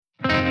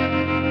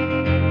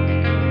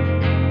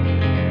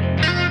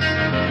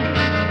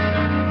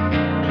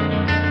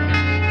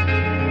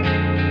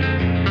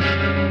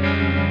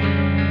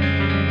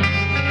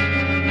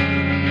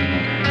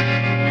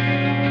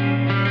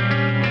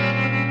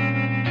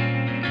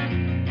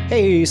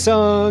Hey,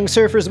 Song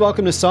Surfers,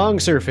 welcome to Song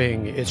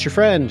Surfing. It's your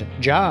friend,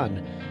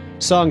 John.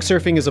 Song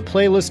Surfing is a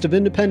playlist of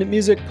independent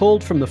music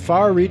pulled from the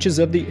far reaches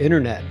of the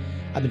internet.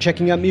 I've been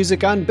checking out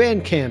music on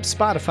Bandcamp,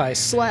 Spotify,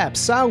 Slap,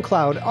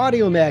 SoundCloud,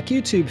 Audiomack,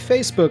 YouTube,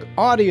 Facebook,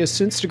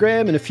 Audius,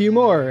 Instagram, and a few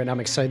more, and I'm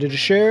excited to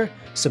share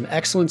some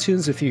excellent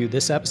tunes with you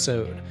this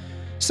episode.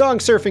 Song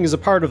Surfing is a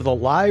part of the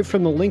Live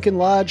from the Lincoln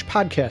Lodge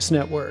podcast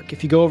network.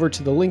 If you go over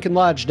to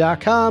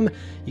thelincolnlodge.com,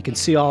 you can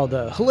see all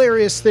the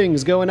hilarious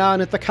things going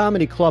on at the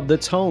comedy club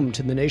that's home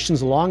to the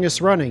nation's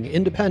longest-running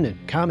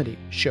independent comedy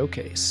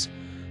showcase.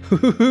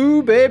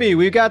 Hoo-hoo, baby,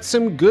 we've got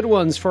some good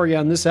ones for you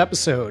on this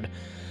episode.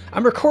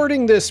 I'm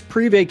recording this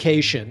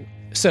pre-vacation,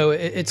 so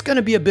it's going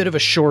to be a bit of a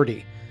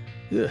shorty.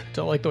 Ugh,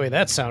 don't like the way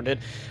that sounded.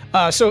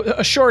 So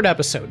a short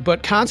episode,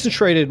 but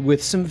concentrated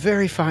with some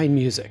very fine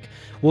music.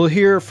 We'll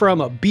hear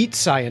from a beat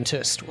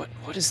scientist.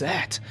 What is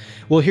that?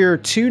 We'll hear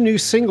 2 new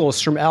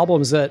singles from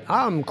albums that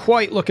I'm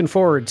quite looking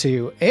forward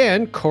to,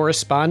 and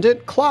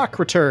correspondent Clock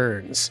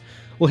returns.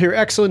 We'll hear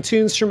excellent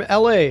tunes from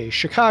LA,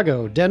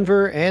 Chicago,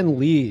 Denver, and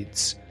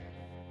Leeds.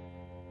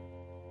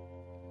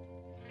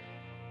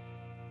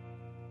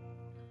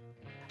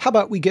 How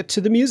about we get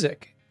to the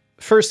music?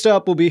 First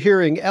up, we'll be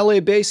hearing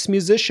LA-based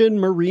musician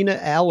Marina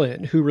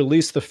Allen, who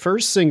released the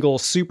first single,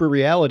 Super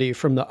Reality,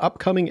 from the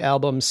upcoming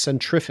album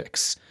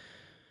Centrifix.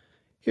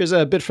 Here's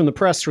a bit from the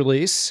press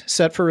release.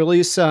 Set for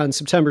release on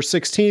September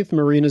 16th,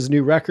 Marina's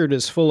new record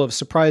is full of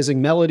surprising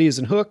melodies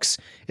and hooks,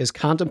 is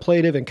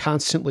contemplative and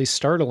constantly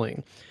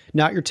startling.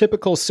 Not your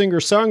typical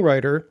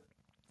singer-songwriter,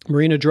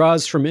 Marina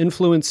draws from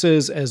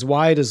influences as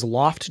wide as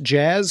loft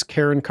jazz,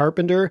 Karen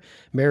Carpenter,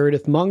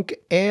 Meredith Monk,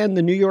 and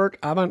the New York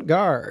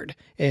avant-garde,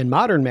 and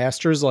modern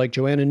masters like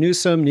Joanna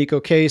Newsom,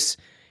 Nico Case,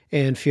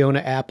 and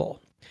Fiona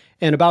Apple.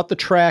 And about the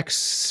track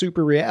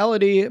Super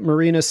Reality,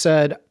 Marina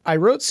said, "I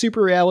wrote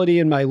Super Reality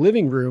in my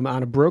living room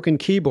on a broken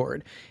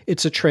keyboard.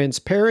 It's a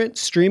transparent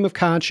stream of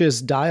conscious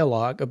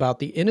dialogue about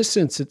the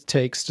innocence it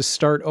takes to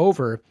start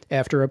over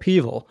after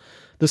upheaval.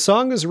 The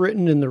song is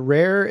written in the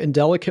rare and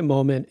delicate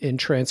moment in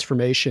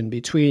transformation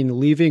between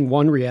leaving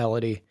one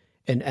reality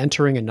and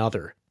entering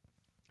another."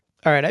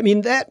 All right, I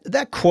mean,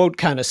 that quote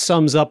kind of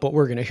sums up what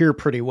we're going to hear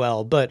pretty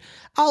well, but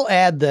I'll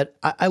add that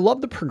I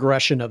love the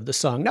progression of the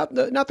song. Not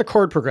the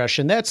chord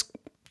progression, that's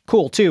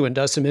cool too and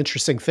does some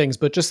interesting things,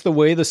 but just the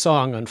way the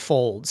song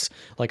unfolds,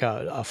 like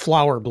a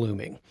flower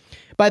blooming.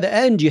 By the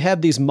end, you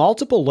have these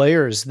multiple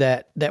layers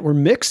that were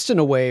mixed in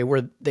a way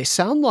where they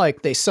sound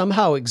like they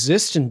somehow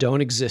exist and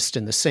don't exist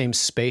in the same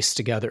space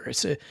together.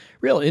 It's a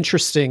real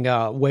interesting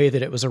way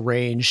that it was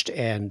arranged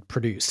and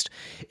produced.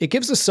 It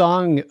gives the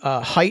song a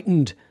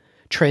heightened,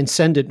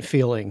 transcendent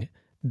feeling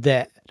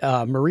that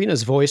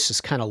Marina's voice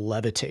just kind of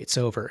levitates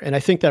over. And I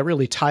think that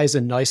really ties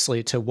in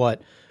nicely to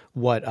what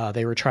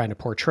they were trying to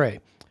portray.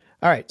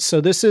 All right, so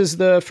this is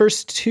the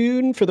first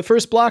tune for the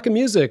first block of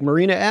music,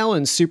 Marina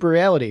Allen's Super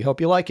Reality. Hope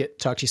you like it.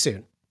 Talk to you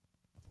soon.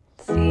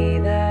 See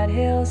that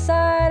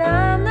hillside,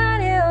 I'm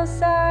that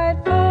hillside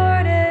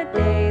for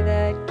today.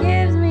 That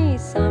gives me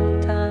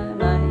some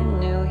time. I am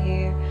new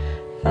here,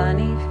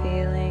 funny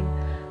feeling,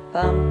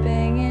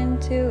 bumping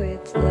into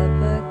its the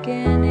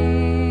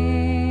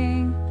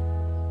beginning.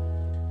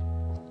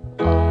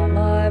 All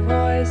my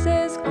voice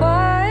is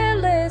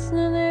quiet,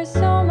 listening. There's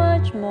so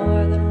much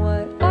more than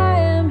what I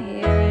am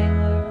hearing.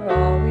 We're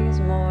always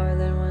more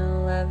than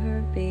we'll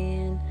ever be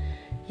in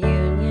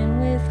union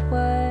with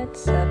what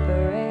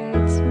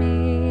separates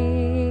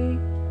me.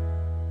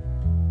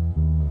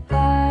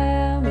 I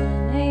am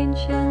an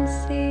ancient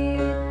seed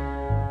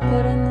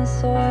put in the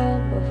soil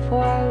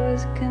before I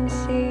was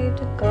conceived.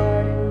 A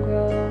garden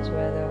grows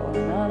whether or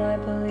not I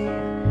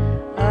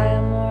believe. I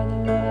am more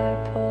than what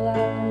I pull out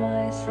of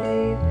my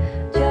sleeve.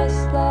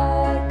 Just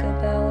like a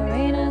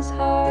ballerina's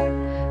heart,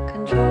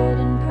 controlled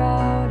and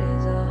proud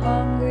is a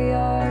hungry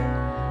art.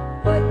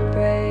 What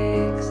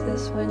breaks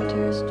this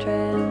winter's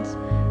trance?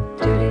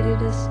 Duty to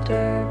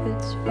disturb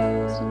its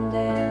frozen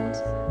dance.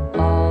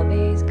 All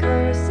these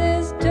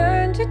curses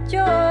turn to joy,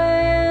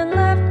 and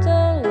left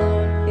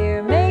alone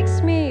fear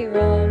makes me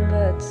run,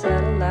 but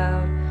said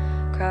aloud,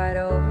 cried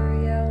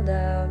over, yelled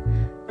out.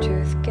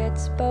 Truth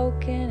gets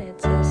spoken,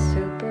 it's a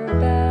super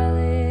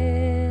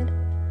ballad.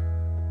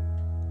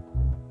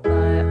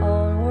 My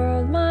own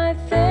world, my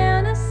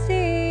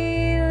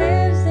fantasy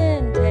lives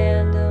in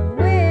tandem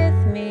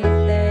with me.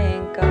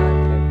 Thank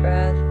God for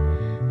breath,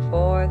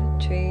 for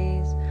the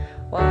trees.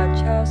 Watch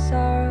how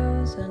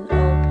sorrow's an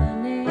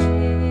opening.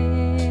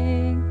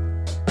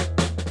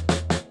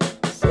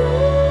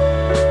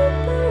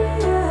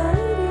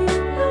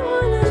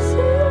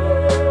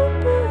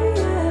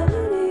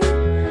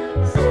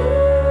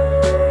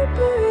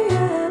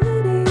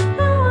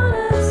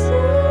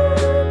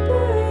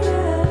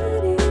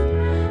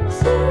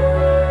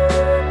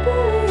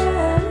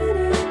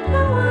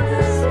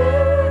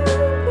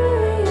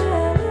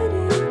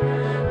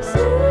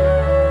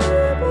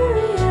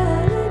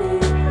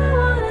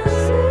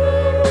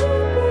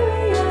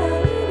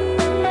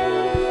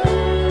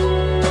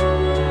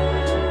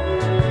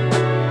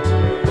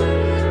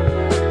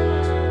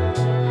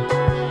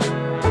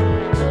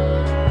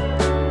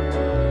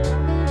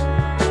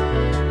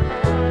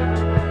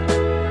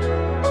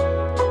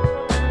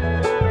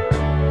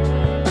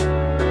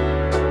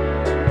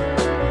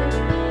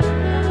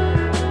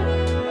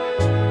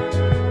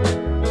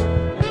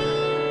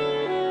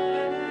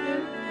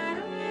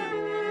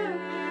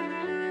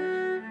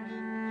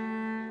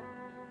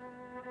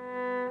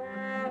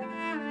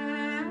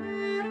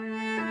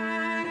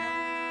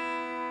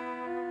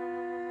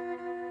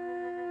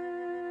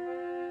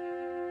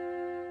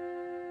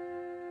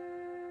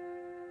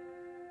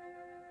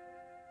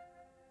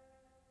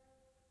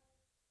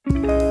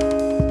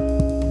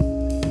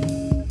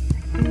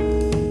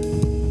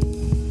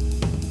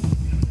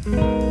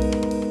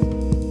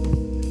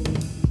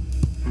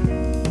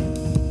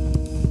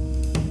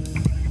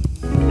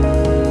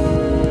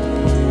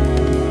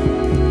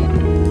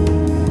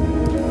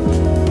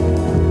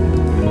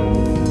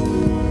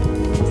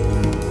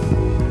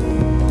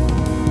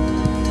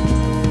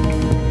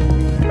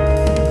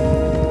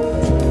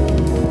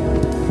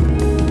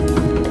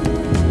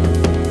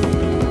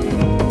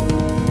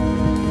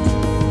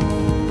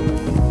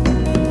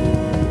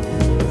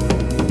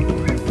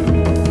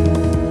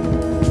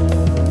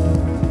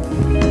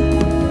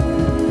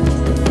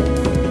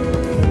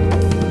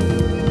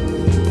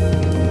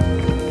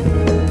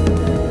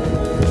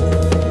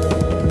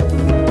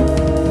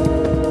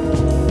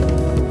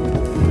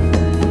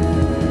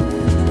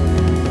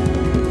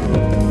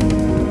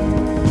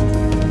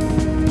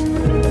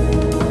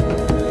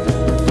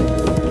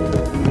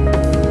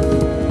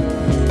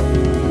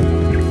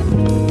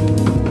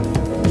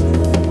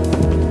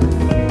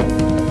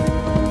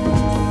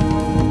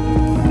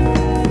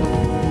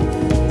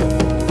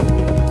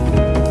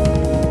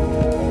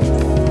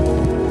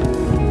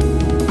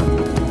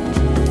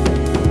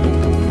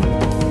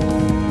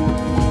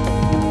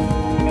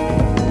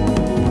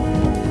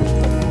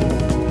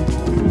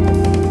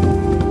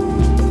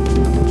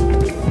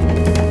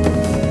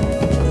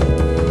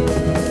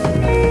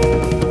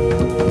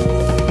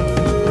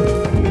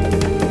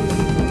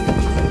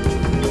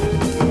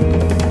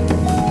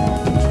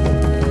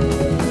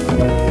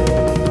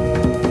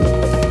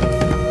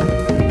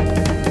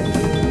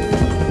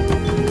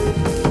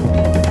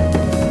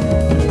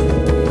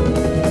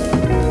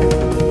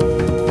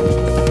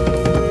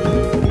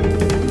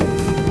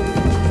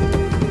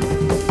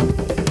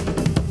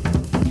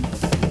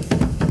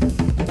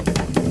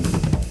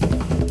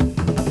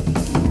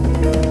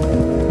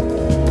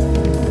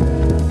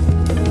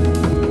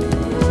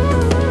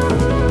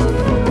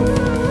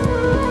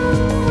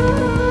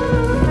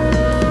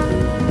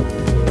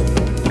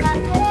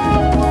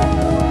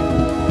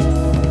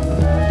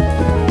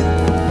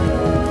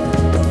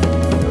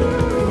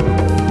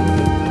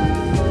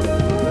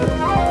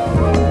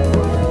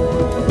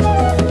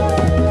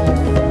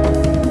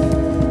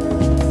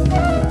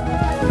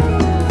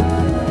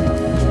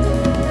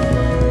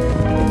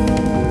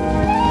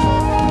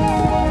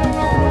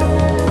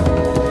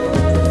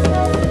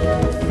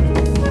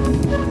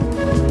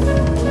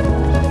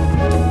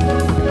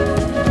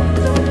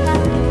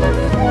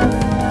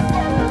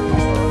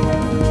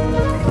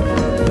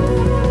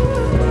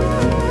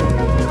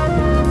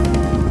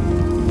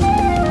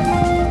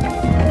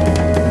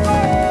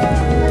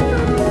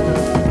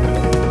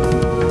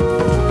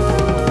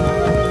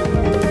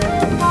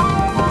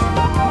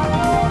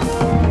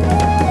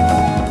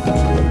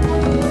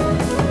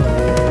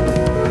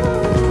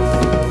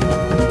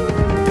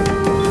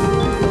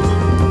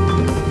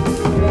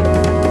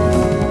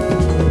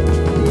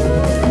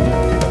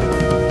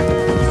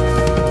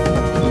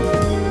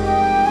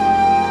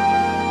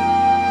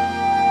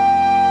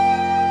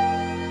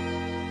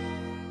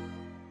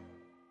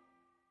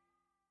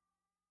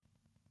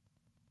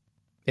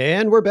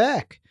 And we're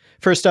back.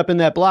 First up in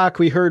that block,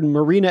 we heard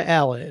Marina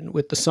Allen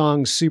with the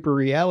song Super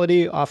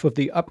Reality off of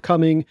the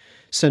upcoming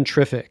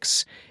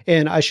Centrifics.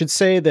 And I should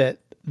say that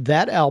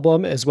that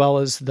album, as well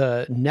as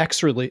the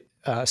next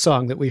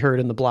song that we heard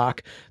in the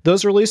block,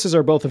 those releases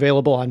are both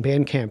available on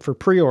Bandcamp for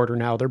pre-order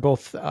now. They're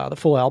both, the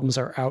full albums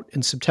are out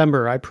in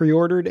September. I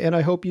pre-ordered, and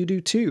I hope you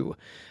do too.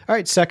 All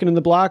right, second in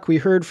the block, we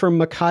heard from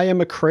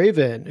Makaya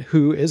McCraven,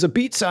 who is a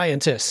beat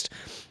scientist.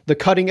 The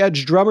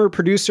cutting-edge drummer,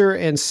 producer,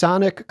 and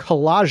sonic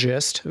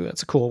collagist,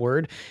 that's a cool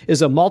word,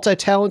 is a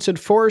multi-talented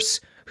force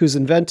whose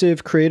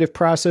inventive, creative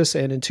process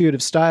and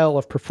intuitive style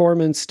of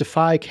performance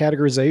defy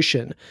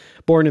categorization.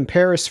 Born in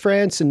Paris,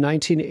 France in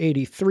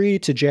 1983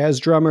 to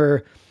jazz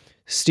drummer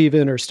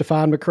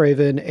Stefan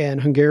McCraven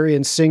and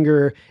Hungarian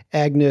singer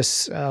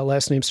Agnes,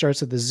 last name starts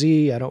with a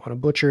Z, I don't want to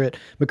butcher it.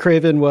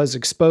 McCraven was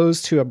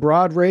exposed to a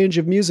broad range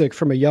of music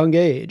from a young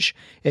age.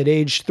 At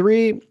age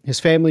 3,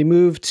 his family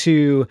moved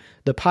to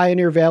the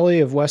Pioneer Valley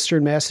of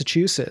Western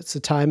Massachusetts,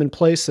 a time and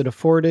place that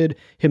afforded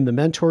him the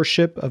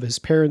mentorship of his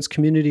parents'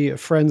 community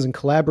of friends and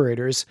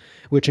collaborators,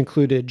 which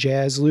included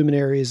jazz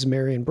luminaries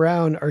Marion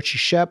Brown, Archie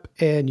Shepp,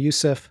 and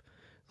Yusef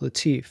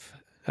Lateef.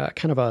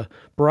 Kind of a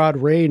broad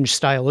range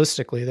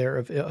stylistically there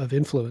of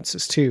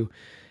influences too.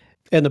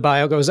 And the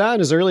bio goes on.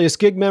 His earliest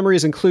gig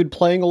memories include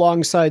playing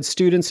alongside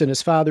students in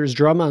his father's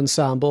drum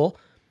ensemble,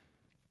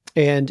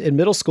 and in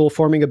middle school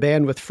forming a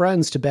band with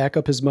friends to back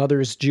up his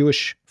mother's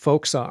Jewish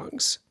folk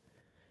songs.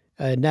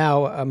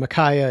 Now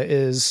Makaya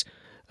is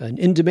an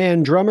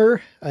in-demand drummer,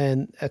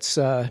 and that's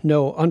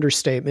no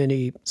understatement.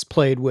 He's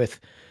played with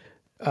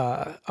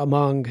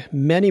among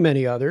many,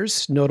 many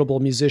others, notable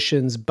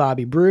musicians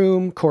Bobby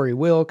Broom, Corey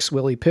Wilkes,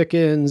 Willie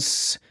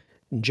Pickens,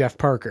 and Jeff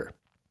Parker.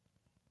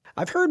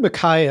 I've heard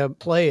Makaya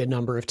play a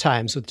number of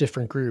times with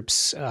different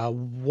groups,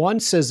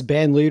 once as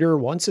band leader,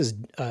 once as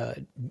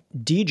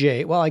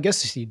DJ. Well, I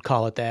guess you'd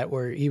call it that,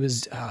 where he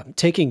was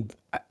taking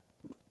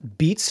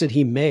beats that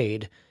he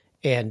made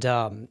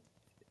and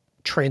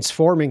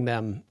transforming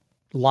them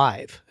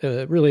live.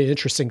 A really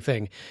interesting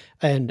thing.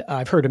 And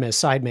I've heard him as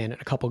sideman in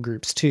a couple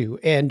groups too.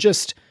 And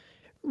just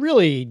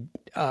really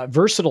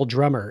versatile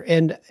drummer.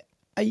 And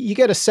you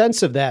get a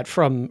sense of that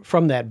from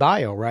that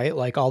bio, right?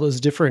 Like all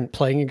those different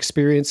playing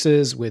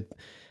experiences with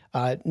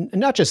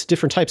not just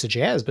different types of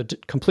jazz, but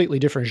completely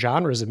different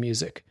genres of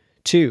music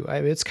too.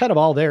 I mean, it's kind of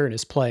all there in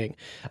his playing.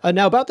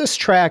 Now about this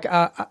track,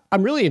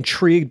 I'm really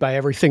intrigued by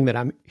everything that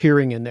I'm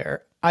hearing in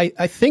there. I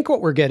think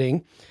what we're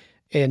getting,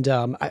 and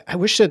I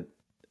wish that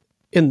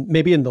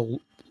maybe in the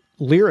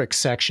lyrics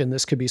section,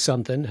 this could be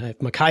something.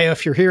 Makaya,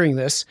 if you're hearing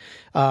this,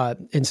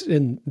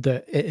 in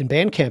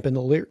Bandcamp in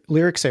the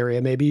lyrics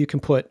area, maybe you can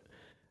put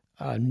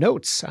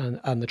notes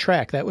on the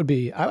track. That would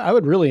be, I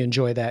would really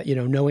enjoy that,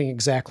 knowing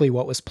exactly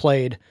what was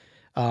played.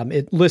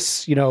 It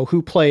lists,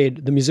 who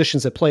played, the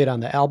musicians that played on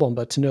the album,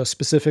 but to know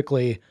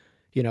specifically,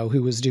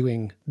 who was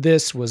doing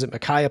this. Was it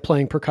Makaya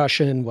playing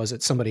percussion? Was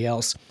it somebody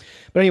else?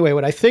 But anyway,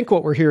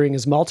 what we're hearing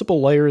is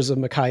multiple layers of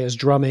Makaya's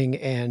drumming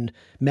and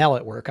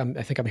mallet work.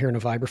 I think I'm hearing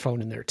a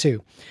vibraphone in there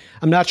too.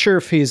 I'm not sure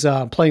if he's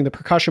playing the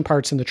percussion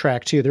parts in the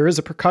track too. There is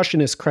a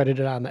percussionist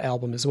credited on the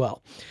album as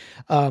well.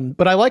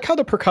 But I like how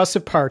the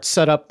percussive parts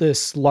set up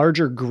this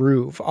larger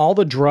groove. All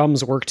the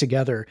drums work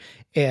together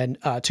and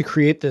to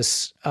create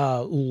this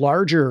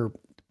larger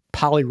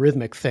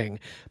polyrhythmic thing.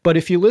 But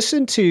if you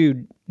listen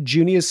to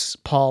Junius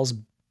Paul's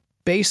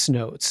bass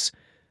notes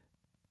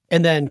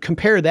and then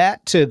compare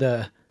that to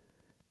the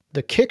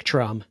kick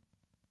drum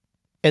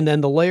and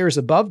then the layers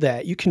above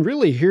that, you can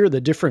really hear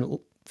the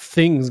different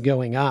things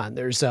going on.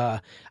 There's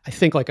I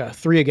think like a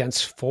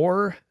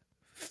 3-against-4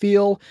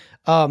 feel.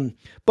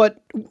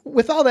 But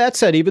with all that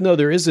said, even though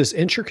there is this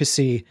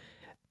intricacy,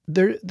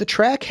 the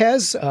track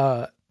has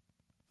a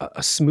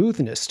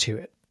smoothness to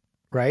it.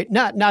 Right?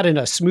 Not in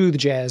a smooth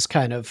jazz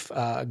kind of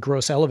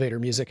gross elevator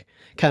music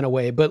kind of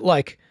way, but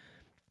like,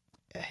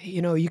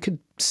 you could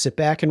sit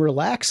back and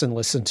relax and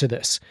listen to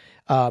this.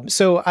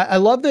 So I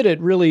love that it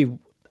really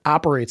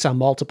operates on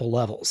multiple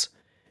levels.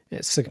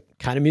 It's the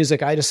kind of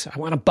music I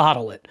want to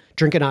bottle it,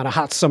 drink it on a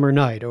hot summer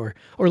night, or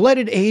let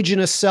it age in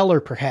a cellar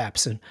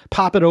perhaps and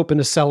pop it open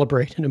to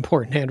celebrate an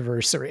important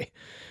anniversary.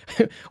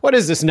 What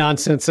is this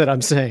nonsense that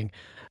I'm saying?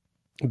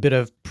 A bit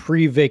of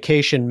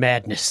pre-vacation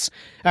madness.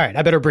 All right,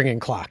 I better bring in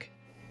Clock.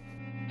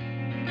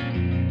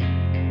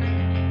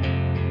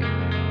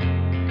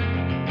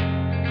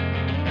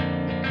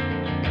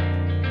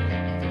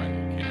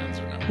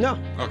 No.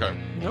 Okay.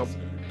 Nope.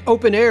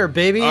 Open air,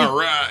 baby. All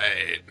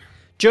right.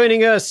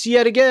 Joining us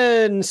yet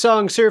again,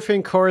 song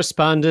surfing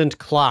correspondent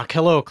Clock.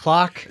 Hello,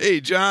 Clock.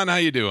 Hey, John, how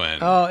you doing?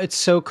 Oh, it's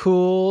so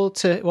cool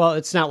well,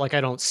 it's not like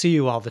I don't see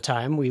you all the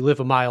time. We live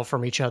a mile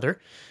from each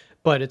other,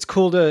 but it's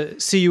cool to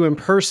see you in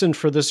person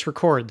for this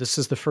record. This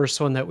is the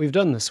first one that we've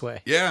done this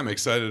way. Yeah, I'm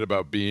excited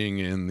about being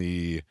in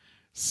the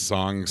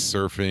song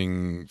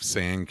surfing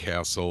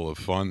sandcastle of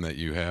fun that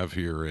you have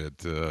here at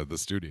the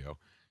studio.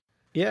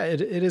 Yeah,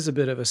 it is a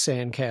bit of a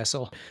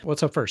sandcastle.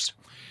 What's up first?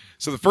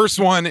 So the first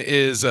one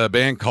is a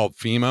band called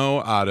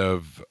Fimo out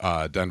of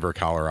Denver,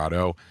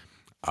 Colorado.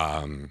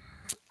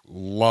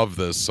 love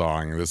this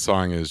song. This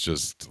song is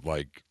just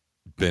like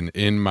been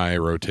in my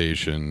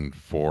rotation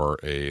for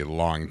a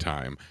long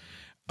time.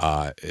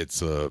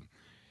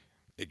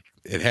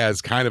 It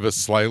has kind of a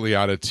slightly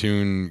out of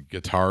tune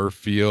guitar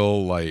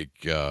feel,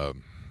 like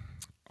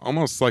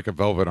almost like a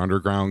Velvet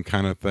Underground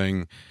kind of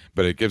thing,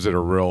 but it gives it a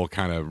real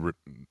kind of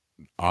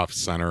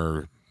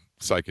off-center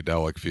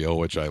psychedelic feel,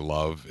 which I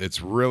love.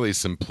 It's really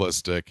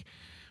simplistic,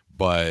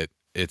 but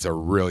it's a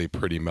really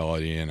pretty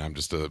melody, and I'm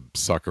just a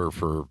sucker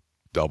for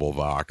double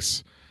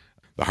vox.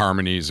 The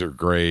harmonies are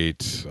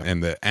great,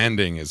 and the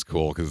ending is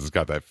cool because it's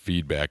got that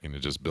feedback, and it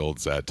just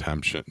builds that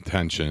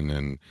tension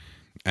and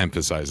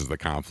emphasizes the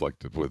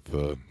conflict with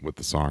the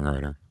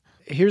songwriter.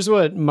 Here's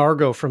what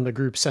Margot from the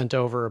group sent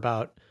over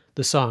about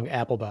the song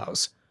Apple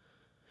Boughs.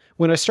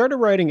 When I started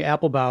writing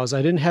Apple Boughs,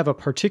 I didn't have a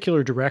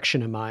particular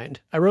direction in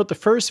mind. I wrote the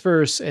first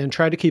verse and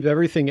tried to keep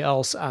everything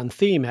else on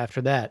theme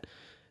after that,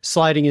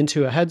 sliding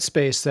into a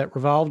headspace that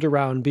revolved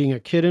around being a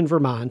kid in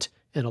Vermont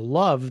and a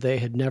love they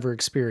had never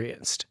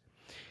experienced.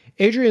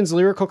 Adrian's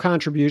lyrical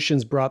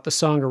contributions brought the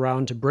song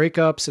around to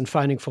breakups and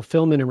finding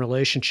fulfillment in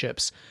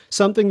relationships,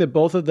 something that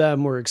both of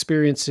them were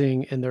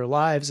experiencing in their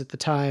lives at the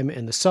time,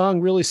 and the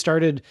song really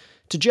started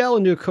to gel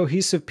into a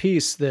cohesive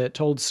piece that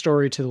told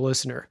story to the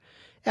listener.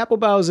 Apple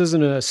Boughs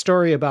isn't a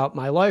story about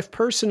my life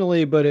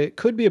personally, but it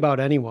could be about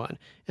anyone,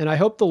 and I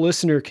hope the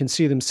listener can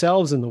see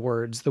themselves in the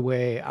words the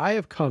way I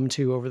have come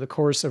to over the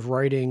course of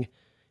writing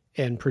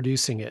and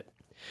producing it.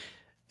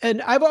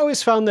 And I've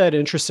always found that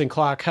interesting,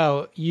 Clock,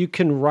 how you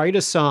can write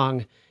a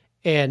song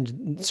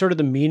and sort of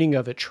the meaning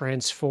of it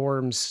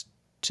transforms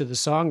to the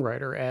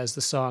songwriter as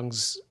the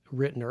song's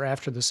written or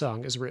after the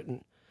song is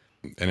written.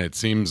 And it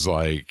seems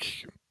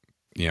like,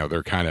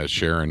 they're kind of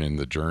sharing in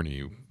the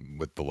journey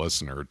with the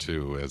listener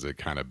too, as it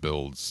kind of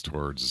builds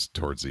towards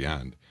the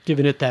end.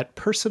 Giving it that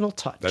personal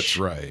touch. That's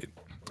right.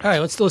 All right,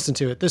 let's listen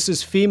to it. This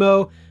is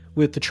Fimo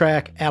with the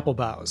track Apple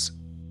Boughs.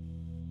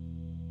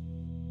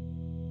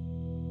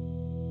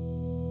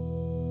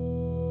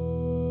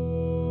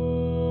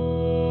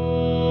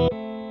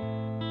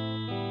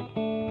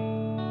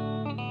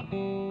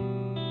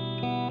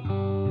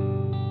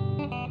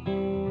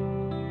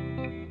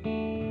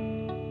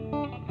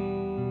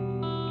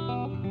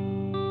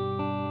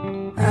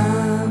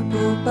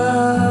 Apple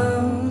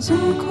boughs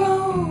and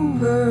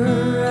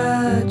clover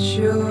at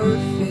your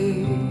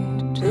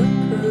feet to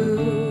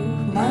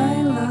prove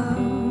my love.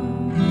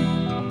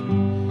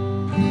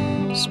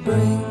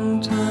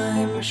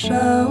 Springtime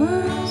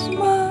showers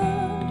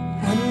mud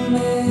and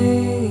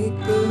make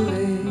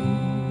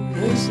believe.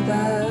 Is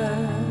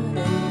that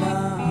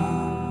enough?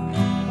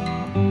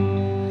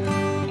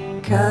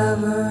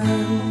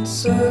 Cavern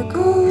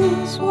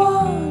circles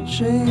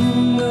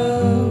watching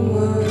the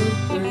world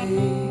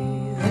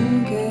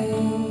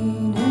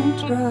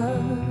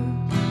trust.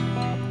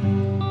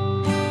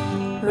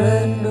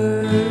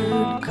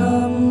 Redbird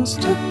comes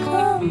to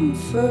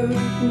comfort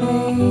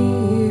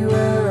me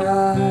where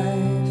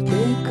I've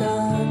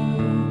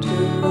begun to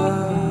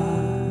rust.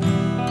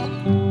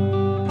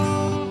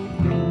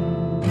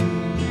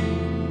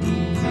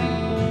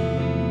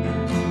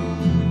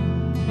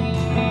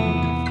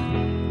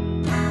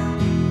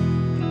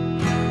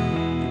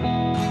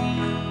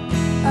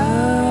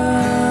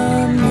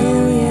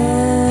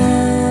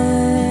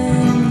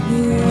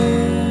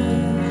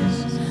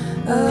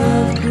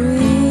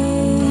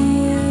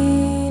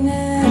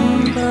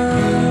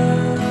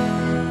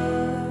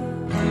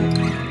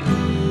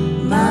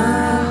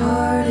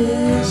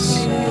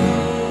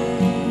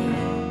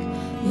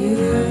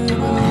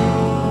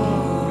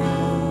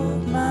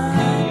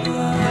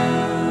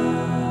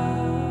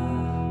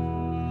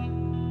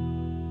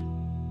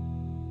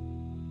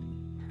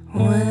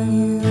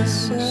 When you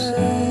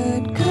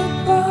said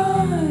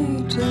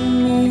goodbye to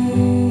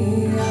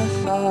me, I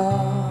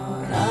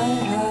thought I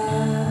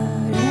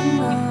had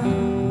enough,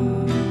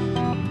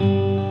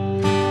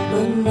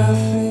 but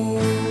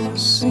nothing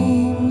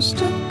seems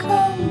to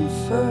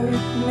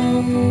comfort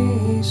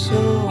me, so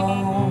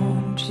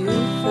won't you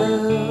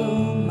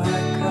fill my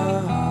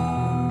cup?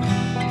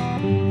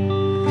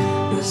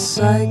 The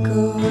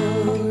cycle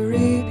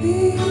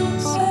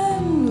repeats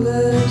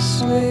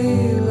endlessly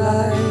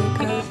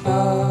like I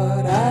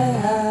thought I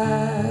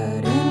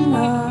had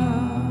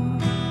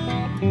enough.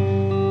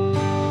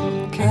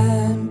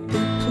 Can't be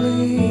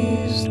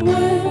pleased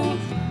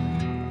with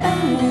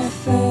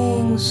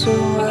anything, so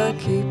I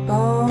keep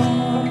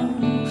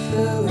on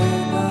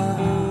filling up.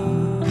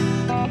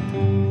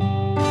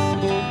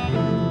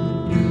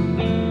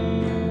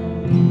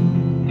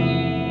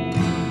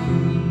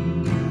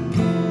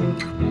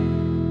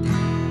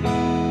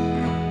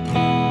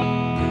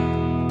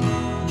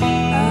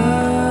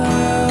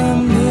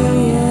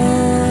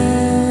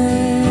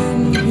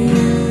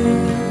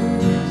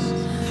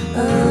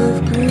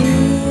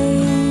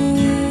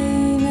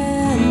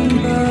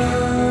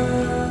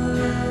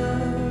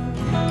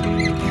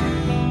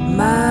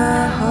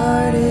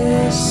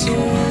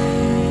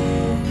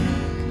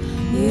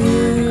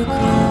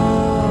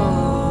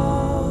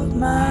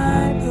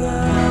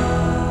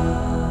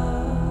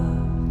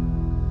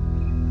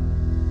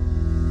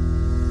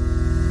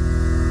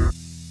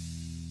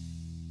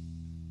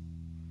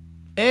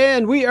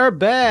 We are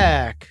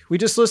back. We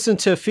just listened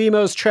to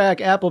Femo's track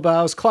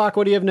Appleboughs. Clock,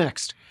 what do you have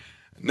next?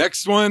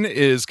 Next one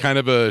is kind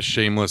of a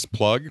shameless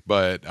plug,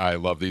 but I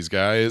love these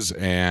guys,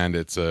 and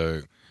it's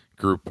a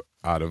group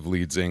out of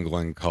Leeds,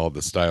 England called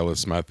the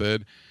Stylus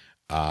Method.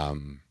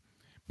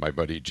 My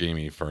buddy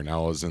Jamie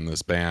Farnell is in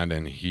this band,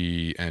 and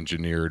he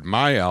engineered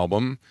my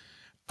album.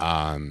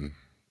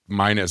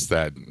 Minus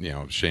that,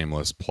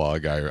 shameless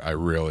plug. I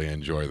really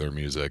enjoy their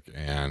music,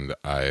 and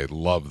I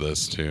love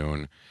this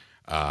tune.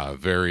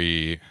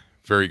 Very,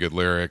 very good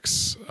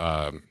lyrics.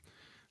 The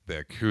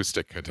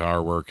acoustic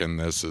guitar work in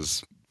this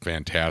is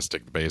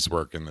fantastic. The bass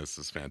work in this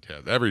is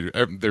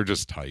fantastic. They're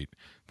just tight.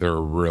 They're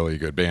a really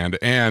good band,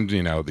 and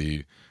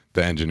the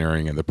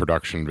engineering and the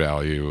production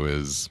value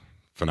is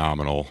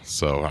phenomenal.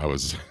 So I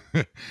was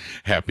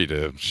happy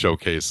to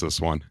showcase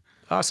this one.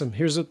 Awesome.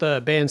 Here's what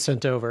the band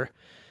sent over.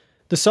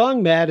 The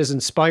song Mad is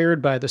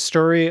inspired by the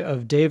story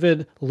of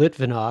David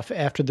Litvinoff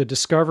after the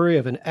discovery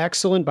of an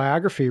excellent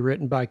biography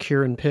written by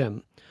Kieran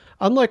Pym.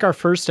 Unlike our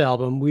first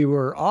album, we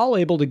were all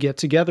able to get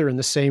together in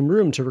the same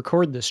room to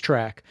record this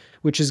track,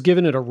 which has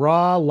given it a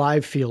raw,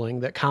 live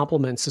feeling that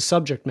complements the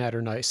subject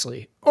matter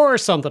nicely, or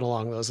something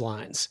along those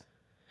lines.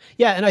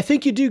 Yeah, and I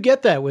think you do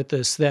get that with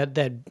this, that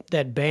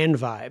band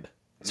vibe.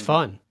 It's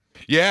fun.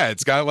 Yeah,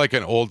 it's got like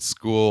an old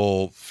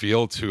school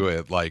feel to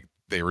it, like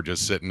they were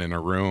just sitting in a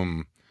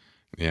room.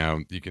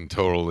 You can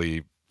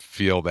totally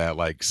feel that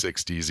like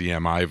 60s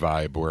EMI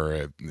vibe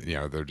where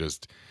they're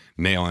just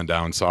nailing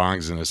down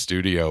songs in a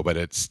studio, but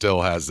it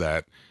still has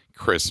that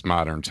crisp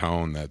modern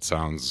tone that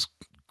sounds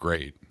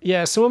great.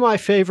 Yeah, some of my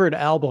favorite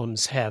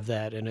albums have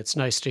that, and it's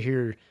nice to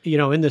hear,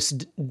 in this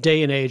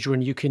day and age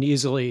when you can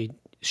easily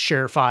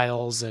share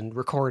files and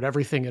record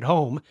everything at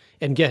home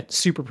and get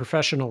super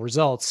professional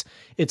results,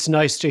 it's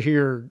nice to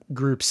hear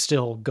groups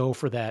still go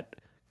for that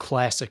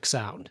classic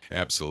sound.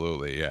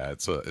 Absolutely. Yeah,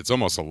 it's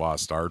almost a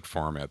lost art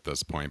form at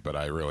this point, but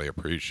I really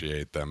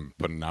appreciate them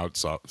putting out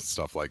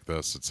stuff like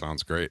this. It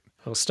sounds great.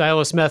 Well,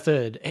 Stylus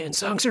Method and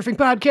Song Surfing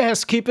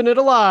Podcast, keeping it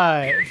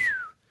alive.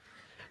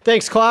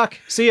 Thanks, Clock.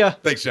 See ya.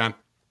 Thanks, John.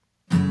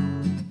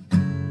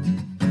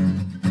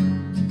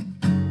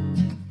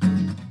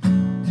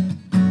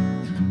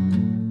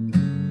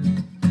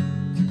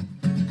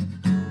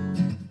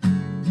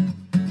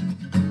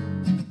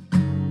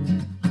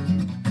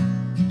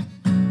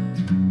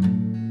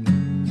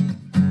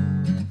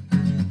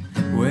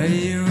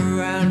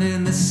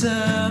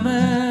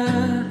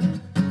 Summer,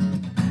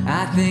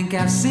 I think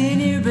I've seen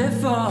you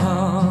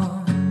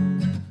before.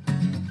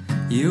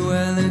 You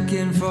were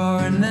looking for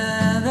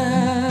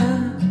another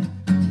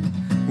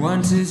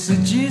one to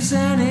seduce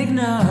and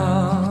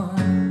ignore.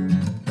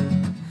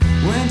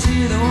 Went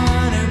to the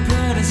one who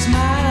put a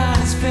smile on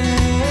his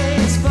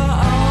face for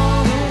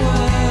all the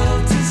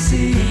world to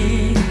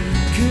see.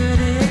 Could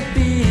it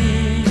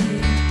be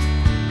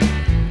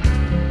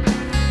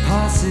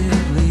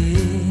possibly?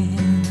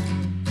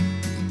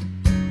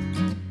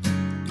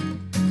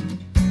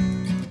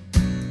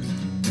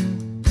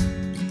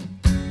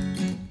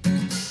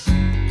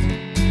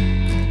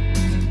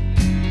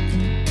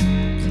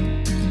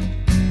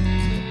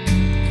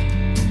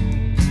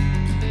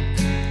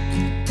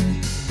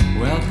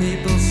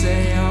 People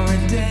say you're a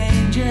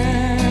danger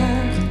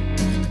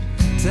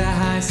to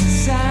high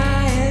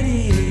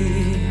society.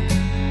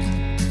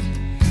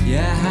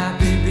 You're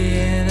happy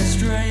being a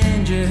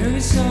stranger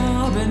who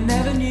saw but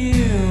never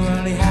knew,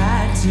 only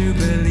had to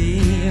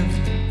believe.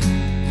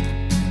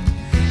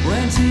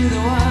 Went to the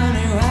one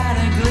who had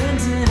a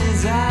glint in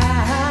his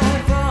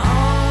eye for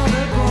all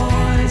the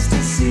boys to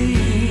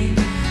see,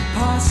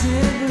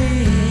 possibly.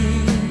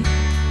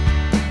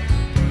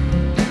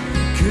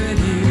 Could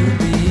you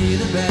be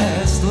the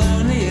best,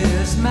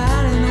 loneliest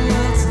man in the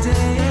world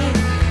today?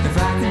 If I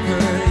could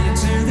put you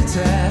to the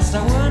test, I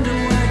wonder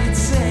what you'd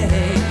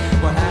say.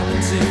 What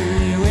happened to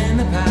you in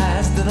the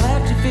past that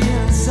left you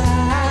feeling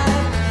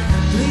sad?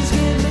 Please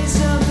give me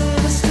something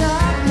to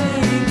stop me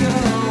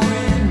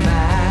going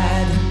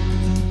mad.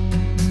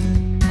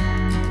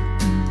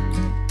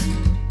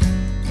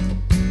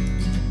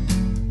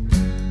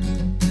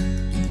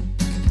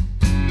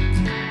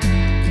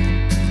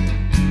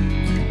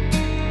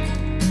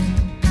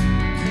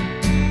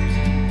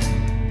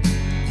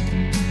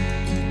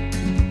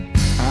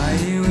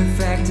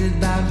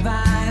 By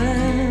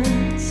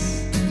violence,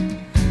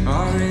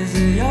 or is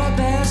it your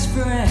best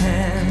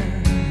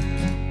friend?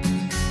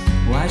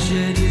 Why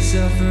should you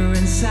suffer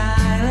in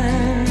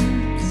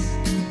silence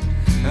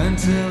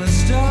until the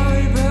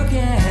storybook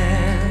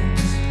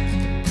ends?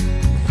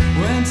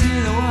 Went to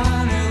the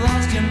one who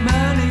lost your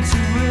money to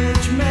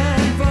rich men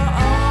for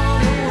all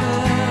the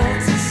world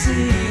to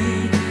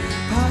see,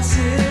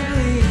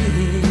 possibly.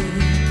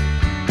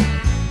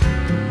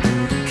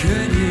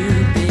 Could you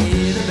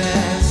be the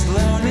best,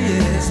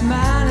 loneliest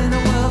man in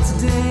the world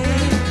today?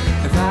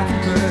 If I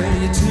could put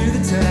you to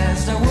the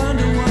test, I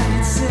wonder what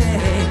you'd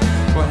say.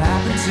 What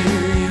happened to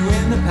you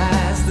in the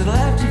past that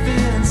left you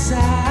feeling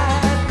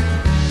sad?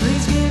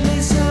 Please give me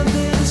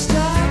something to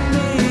stop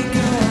me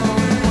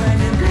going. When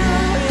you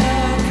blow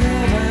your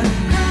cover,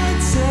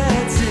 night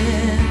sets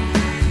in.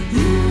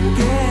 You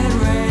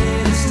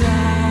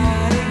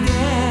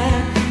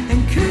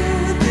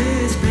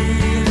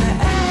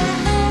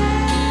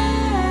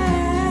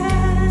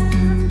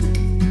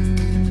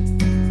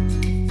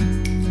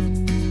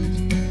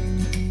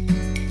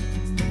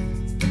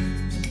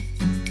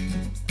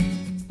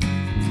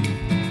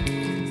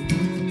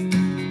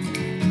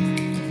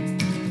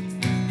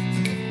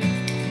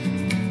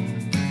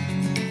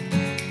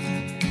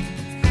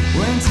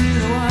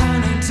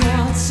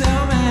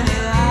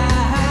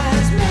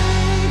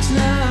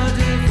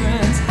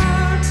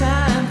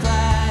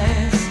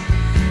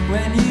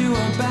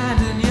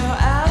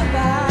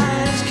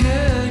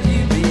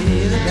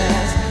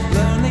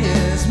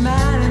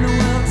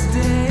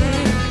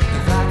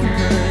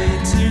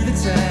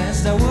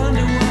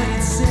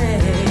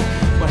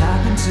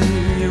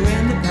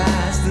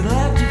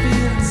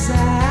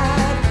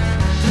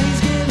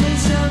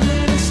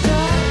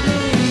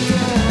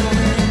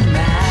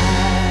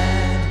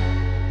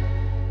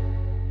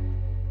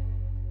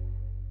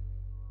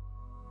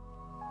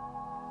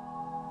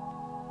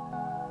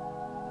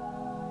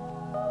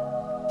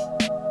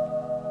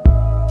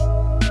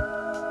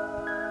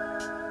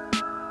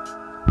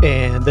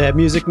And that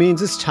music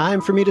means it's time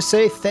for me to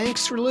say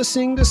thanks for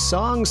listening to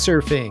Song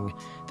Surfing.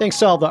 Thanks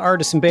to all the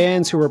artists and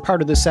bands who were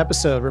part of this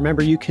episode.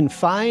 Remember, you can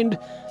find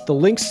the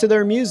links to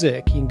their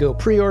music. You can go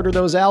pre-order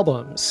those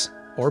albums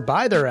or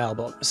buy their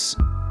albums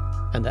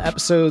and the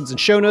episodes and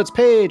show notes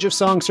page of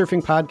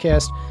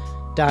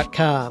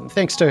songsurfingpodcast.com.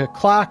 Thanks to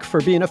Clock for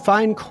being a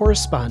fine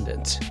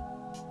correspondent.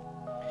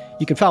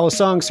 You can follow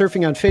Song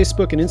Surfing on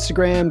Facebook and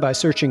Instagram by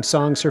searching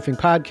Song Surfing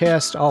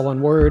Podcast, all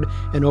one word,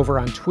 and over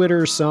on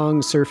Twitter, Song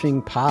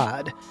Surfing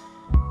Pod.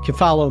 You can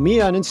follow me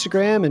on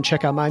Instagram and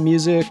check out my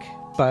music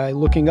by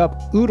looking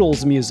up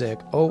Oodles Music,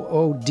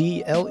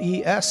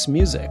 OODLES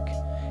Music.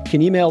 You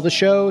can email the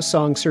show,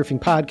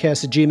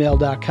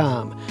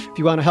 songsurfingpodcast@gmail.com. If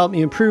you want to help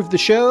me improve the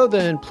show,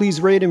 then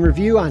please rate and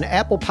review on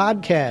Apple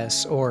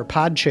Podcasts or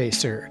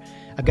Podchaser.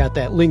 I've got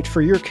that linked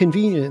for your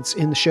convenience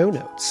in the show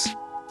notes.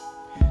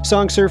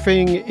 Song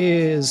Surfing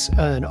is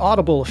an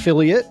Audible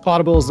affiliate.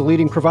 Audible is the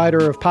leading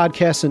provider of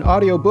podcasts and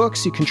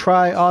audiobooks. You can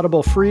try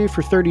Audible free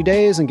for 30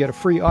 days and get a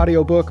free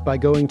audiobook by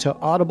going to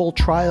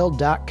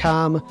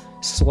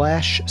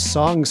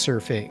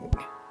audibletrial.com/songsurfing.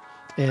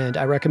 And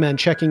I recommend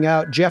checking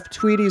out Jeff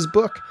Tweedy's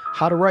book,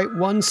 How to Write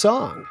One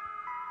Song.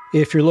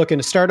 If you're looking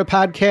to start a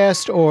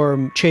podcast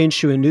or change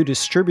to a new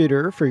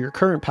distributor for your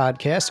current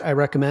podcast, I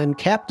recommend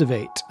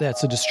Captivate.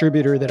 That's a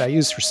distributor that I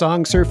use for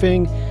Song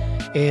Surfing,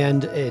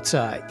 and it's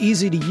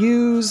easy to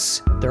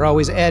use. They're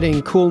always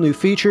adding cool new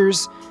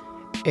features,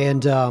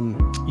 and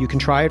you can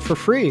try it for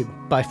free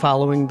by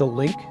following the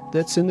link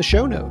that's in the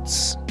show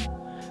notes.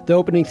 The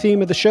opening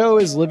theme of the show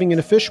is Living in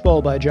a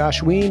Fishbowl by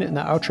Josh Ween, and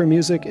the outro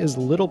music is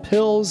Little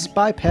Pills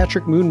by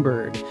Patrick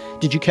Moonbird.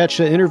 Did you catch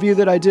the interview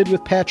that I did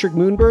with Patrick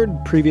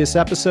Moonbird? Previous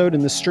episode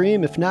in the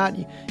stream? If not,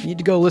 you need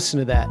to go listen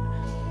to that.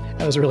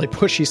 That was really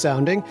pushy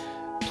sounding.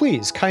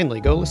 Please kindly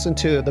go listen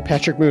to the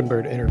Patrick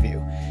Moonbird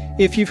interview.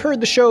 If you've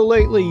heard the show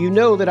lately, you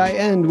know that I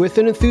end with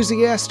an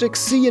enthusiastic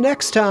 "see you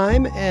next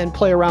time" and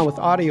play around with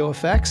audio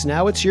effects.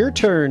 Now it's your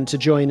turn to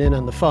join in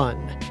on the fun.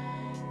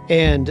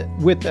 And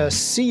with a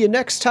 "see you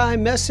next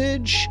time"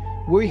 message,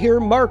 we hear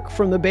Mark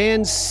from the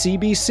band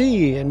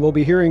CBC, and we'll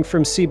be hearing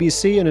from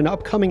CBC in an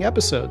upcoming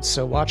episode,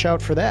 so watch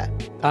out for that.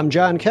 I'm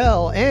John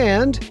Kell,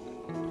 and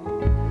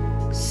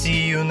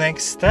see you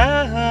next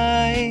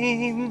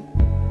time.